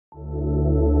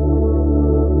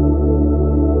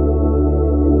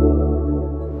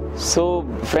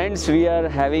Friends, we are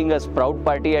having a sprout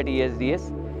party at ESDS.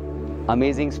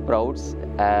 Amazing sprouts.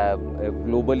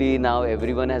 Globally now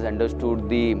everyone has understood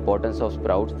the importance of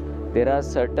sprouts. There are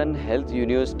certain health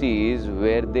universities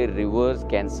where they reverse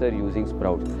cancer using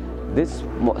sprouts. This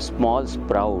small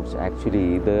sprouts,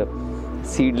 actually the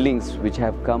seedlings which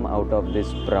have come out of these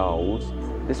sprouts,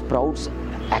 the sprouts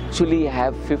actually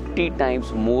have 50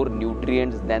 times more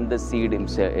nutrients than the seed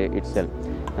itself.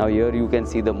 Now here you can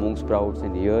see the mung sprouts,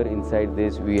 and here inside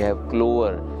this we have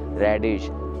clover, radish,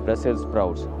 Brussels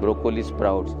sprouts, broccoli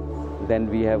sprouts. Then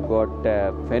we have got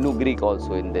fenugreek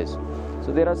also in this.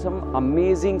 So there are some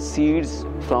amazing seeds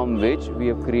from which we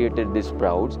have created these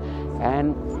sprouts,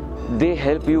 and they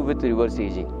help you with reverse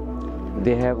aging.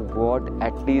 They have got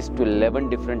at least 11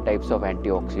 different types of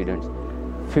antioxidants,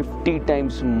 50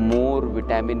 times more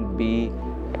vitamin B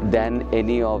than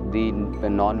any of the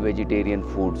non-vegetarian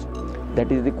foods. That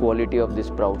is the quality of the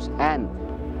sprouts. And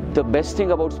the best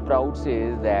thing about sprouts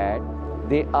is that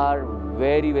they are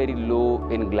very, very low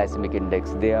in glycemic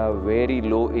index. They are very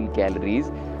low in calories.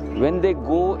 When they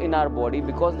go in our body,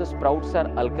 because the sprouts are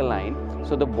alkaline,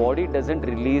 so the body doesn't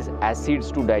release acids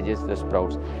to digest the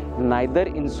sprouts. Neither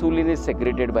insulin is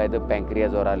secreted by the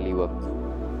pancreas or our liver,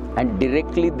 and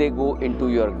directly they go into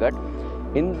your gut.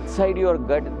 Inside your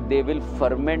gut they will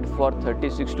ferment for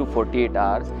 36 to 48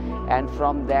 hours, and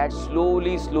from that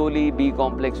slowly B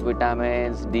complex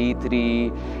vitamins,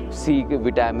 D3, C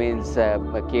vitamins,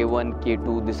 K1,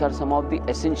 K2, these are some of the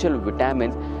essential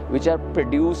vitamins which are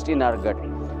produced in our gut.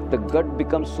 The gut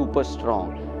becomes super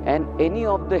strong, and any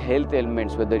of the health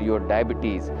ailments, whether your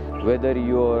diabetes, whether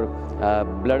your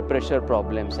blood pressure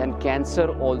problems, and cancer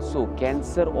also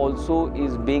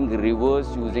is being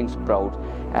reversed using sprouts.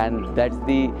 And that's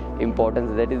the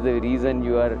importance. That is the reason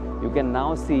you can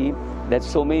now see that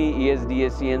so many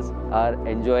ESDSians are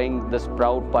enjoying the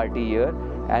sprout party here,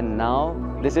 and now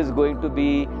this is going to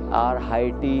be our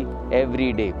high tea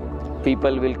every day.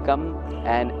 People will come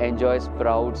and enjoy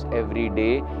sprouts every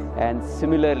day, and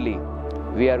similarly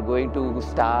we are going to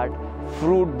start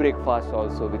fruit breakfast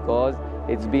also, because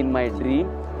it's been my dream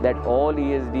that all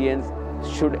ESDians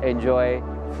should enjoy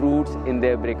fruits in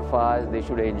their breakfast. They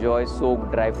should enjoy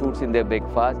soaked dry fruits in their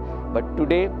breakfast. But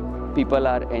today people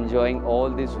are enjoying all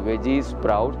these veggie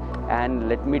sprouts, and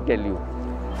let me tell you,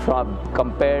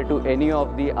 compared to any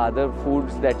of the other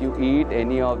foods that you eat,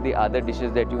 any of the other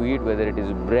dishes that you eat, whether it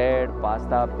is bread,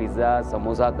 pasta, pizza,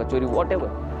 samosa, kachori,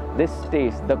 whatever, this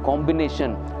taste, the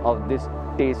combination of this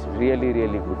tastes really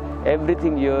good.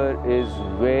 Everything here is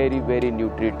very, very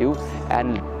nutritive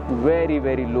and very,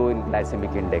 very low in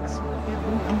glycemic index.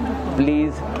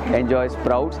 Please enjoy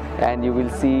sprouts, and you will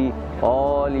see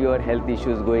all your health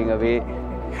issues going away.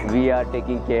 We are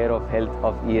taking care of health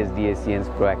of ESDSians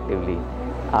proactively.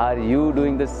 Are you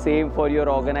doing the same for your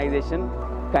organization?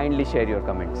 Kindly share your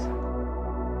comments.